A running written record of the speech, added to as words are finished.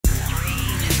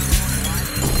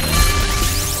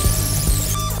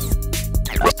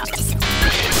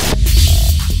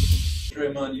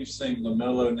Draymond, you've seen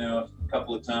LaMelo now a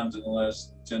couple of times in the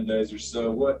last 10 days or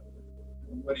so. What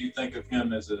do you think of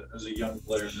him as a young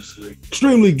player in this league?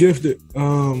 Extremely gifted.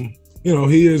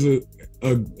 He is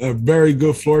a very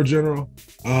good floor general.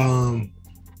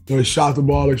 He shot the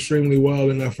ball extremely well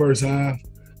in that first half.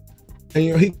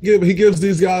 And, he gives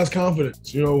these guys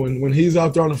confidence. When he's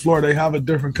out there on the floor, they have a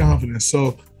different confidence.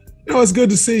 So, it's good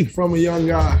to see from a young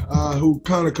guy who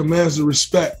kind of commands the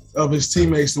respect of his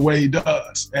teammates the way he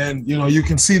does. And, you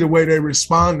can see the way they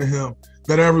respond to him,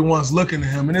 that everyone's looking to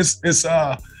him. And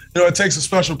it takes a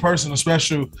special person, a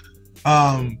special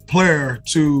player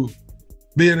to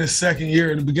be in his second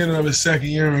year, at the beginning of his second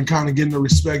year, and kind of getting the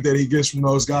respect that he gets from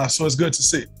those guys. So it's good to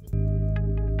see.